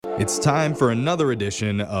It's time for another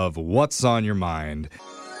edition of What's on Your Mind.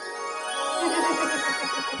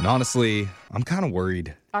 And honestly, I'm kind of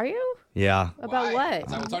worried. Are you? Yeah. About what? Is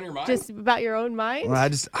that what's on your mind? Just about your own mind? Well,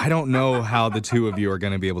 I don't know how the two of you are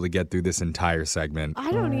going to be able to get through this entire segment.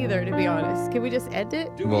 I don't either, to be honest. Can we just end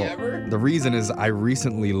it? Do we ever? The reason is I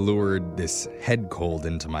recently lured this head cold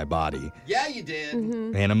into my body. Yeah, you did.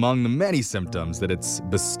 And among the many symptoms that it's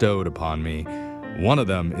bestowed upon me, one of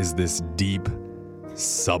them is this deep,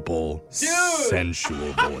 supple,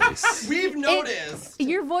 sensual voice. We've noticed.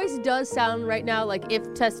 Your voice does sound right now like if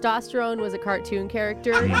testosterone was a cartoon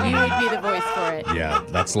character, you would be the voice for it. Yeah,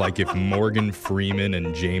 that's like if Morgan Freeman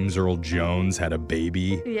and James Earl Jones had a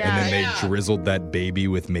baby, and then they drizzled that baby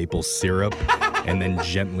with maple syrup, and then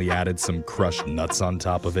gently added some crushed nuts on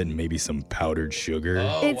top of it and maybe some powdered sugar,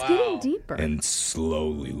 It's getting deeper. and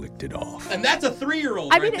slowly licked it off. And that's a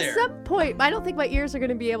 3-year-old I right mean, there. at some point, I don't think my ears are going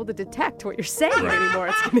to be able to detect what you're saying anymore.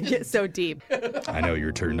 It's going to get so deep. I know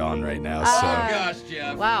you're turned on right now, Oh, so gosh,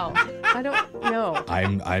 Jeff. Wow. I don't know.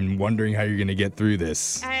 I'm wondering how you're gonna get through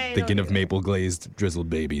this, I thinking don't of maple glazed drizzled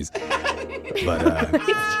babies. But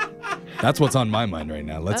that's what's on my mind right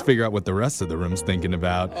now. Let's figure out what the rest of the room's thinking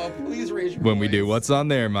about Oh, please raise your when voice. we do What's on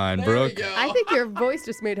Their Mind. There Brooke, we go. I think your voice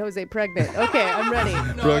just made Jose pregnant. Okay, I'm ready.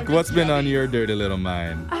 No, Brooke, I'm what's just been on chubby. your dirty little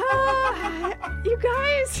mind? You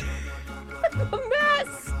guys, I'm a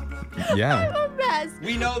mess. Yeah. I'm a mess.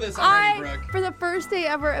 We know this already, I, Brooke. for the first day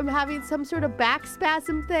ever, am having some sort of back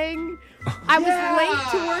spasm thing. I was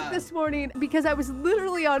late to work this morning because I was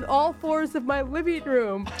literally on all fours of my living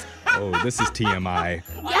room. Oh, this is TMI.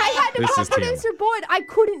 I had to This call is TMI. producer Boyd. I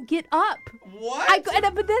couldn't get up. What?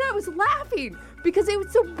 But then I was laughing because it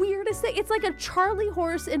was the weirdest thing. It's like a Charlie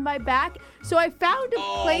horse in my back. So I found a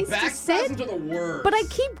place to back sit, spasms are the worst. but I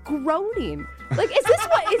keep groaning. Like, is this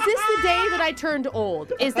the day that I turned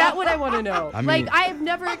old? Is that what I want to know? I mean- Like, I have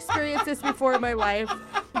never experienced this before in my life.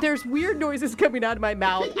 There's weird noises coming out of my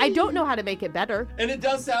mouth. I don't know how to make it better. And it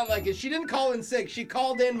does sound like it. She didn't call in sick. She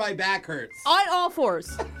called in, my back hurts. On all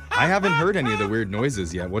fours. I haven't heard any of the weird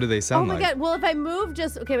noises yet. What do they Oh sound my like? God. Well, if I move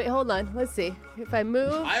okay, wait, hold on. Let's see. If I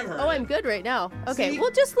move. I've heard I'm it. good right now. Okay, See?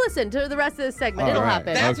 well, just listen to the rest of the segment. All It'll right.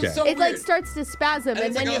 happen. That's Okay. what's so It like weird. starts to spasm, and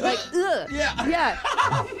it's then like you're a, like, ugh. Yeah.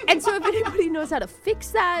 Yeah. And so if anybody knows how to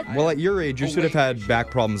fix that, Well, at your age, you should have wait. had back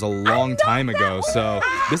problems a long time ago, so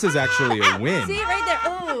this is actually a win. see right there.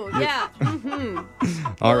 Oh, yeah.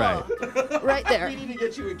 All right. Right there. We need to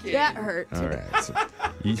get you a kid. That hurt. All right. So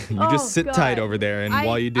you Oh, just sit God. tight over there, and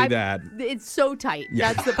while you do that, It's so tight.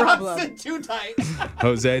 Yeah. That's the problem. Sit too tight.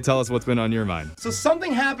 Jose, tell us what's been on your mind. So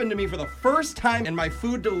something happened to me for the first time in my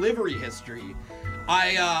food delivery history.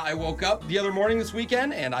 I woke up the other morning this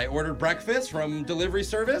weekend and I ordered breakfast from delivery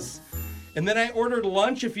service. And then I ordered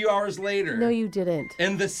lunch a few hours later. No, you didn't.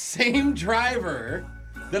 And the same driver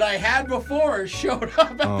that I had before showed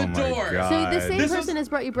up at Oh the my door. God. So the same This person was- has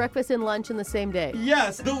brought you breakfast and lunch in the same day.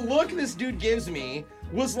 Yes, the look this dude gives me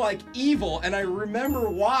was like evil, and I remember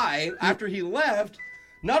why after he left.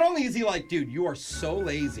 Not only is he like, dude, you are so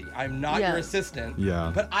lazy. I'm not Yeah. your assistant.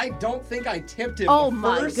 Yeah. But I don't think I tipped him Oh the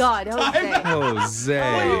my first God, time. Jose.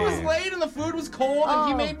 When he was Jose. late and the food was cold and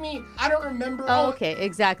he Oh. made me, I don't remember. Oh, okay,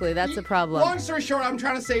 exactly. That's the problem. Long story short, I'm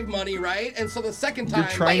trying to save money, right? And so the second time. You're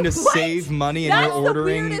trying to what? save money and That's you're the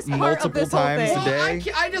ordering weirdest part of multiple this whole times thing. a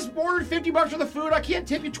day? I just ordered $50 for the food. I can't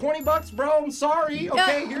tip you $20, bro. I'm sorry.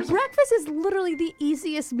 Okay, here's breakfast is literally the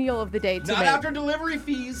easiest meal of the day to not make. after delivery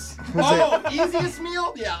fees. Oh, easiest meal?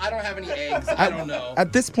 Yeah, I don't have any eggs. I don't know.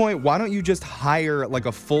 At this point, why don't you just hire like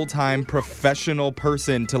a full-time professional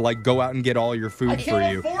person to like go out and get all your I food for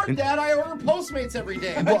can't you? afford And- that. I order Postmates every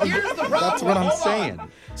day. But here's the problem. That's what I'm Hold on. saying.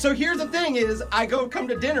 So here's the thing is, I come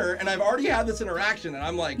to dinner, and I've already had this interaction, and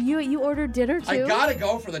I'm like, You ordered dinner too? I gotta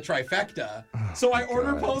go for the trifecta. So I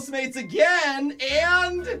order Postmates again,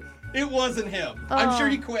 and it wasn't him. I'm sure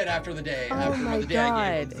he quit after the day. Oh after my the day I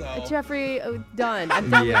God. gave him. So. Jeffrey, done. I'm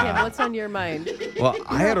done with Yeah. him. What's on your mind? Well,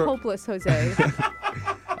 I You're had a hopeless, Jose.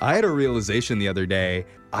 I had a realization the other day.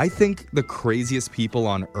 I think the craziest people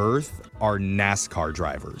on earth are NASCAR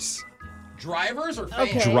drivers. Drivers or fans?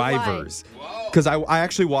 Okay. Drivers. Whoa. Because I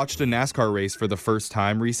actually watched a NASCAR race for the first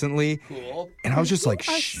time recently, Cool. and I was just like,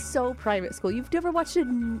 You are shh. so private school. You've never watched a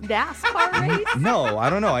NASCAR race? No, I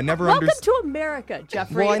don't know. I never Welcome understood. to America,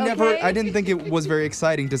 Jeffrey. Well, okay? I didn't think it was very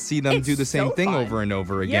exciting to see them It's do the same so thing fun. over and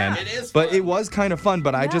over again. it is But fun. it was kind of fun.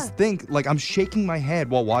 But I just Yeah. think, like, I'm shaking my head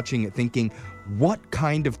while watching it, thinking, what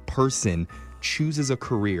kind of person chooses a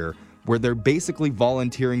career where they're basically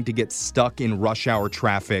volunteering to get stuck in rush hour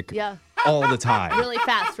traffic Yeah. all the time. Really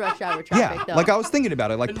fast rush hour traffic, Yeah, though. like I was thinking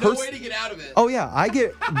about it. Like No way to get out of it. Oh yeah, I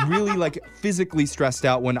get really like physically stressed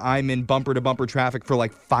out when I'm in bumper to bumper traffic for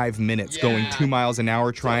like 5 minutes going 2 miles an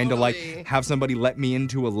hour trying to like have somebody let me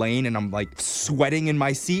into a lane and I'm like sweating in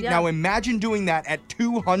my seat. Yeah. Now imagine doing that at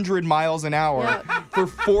 200 miles an hour for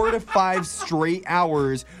 4 to 5 straight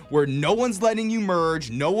hours where no one's letting you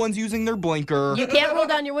merge, no one's using their blinker. You can't roll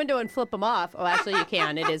down your window and flip them off. Oh, actually, you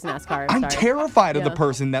can. It is NASCAR. I'm sorry. terrified of the Yeah.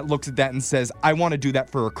 person that looks at that and says, I want to do that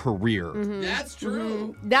for a career. That's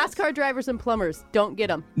true. NASCAR drivers and plumbers, don't get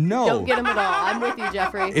them. No. Don't get them at all. I'm with you,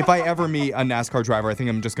 Jeffrey. If I ever meet a NASCAR driver, I think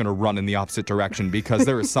I'm just going to run in the opposite direction because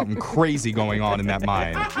there is something crazy going on in that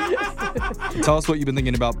mind. Tell us what you've been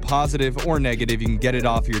thinking about, positive or negative. You can get it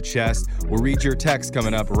off your chest. We'll read your text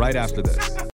coming up right after this.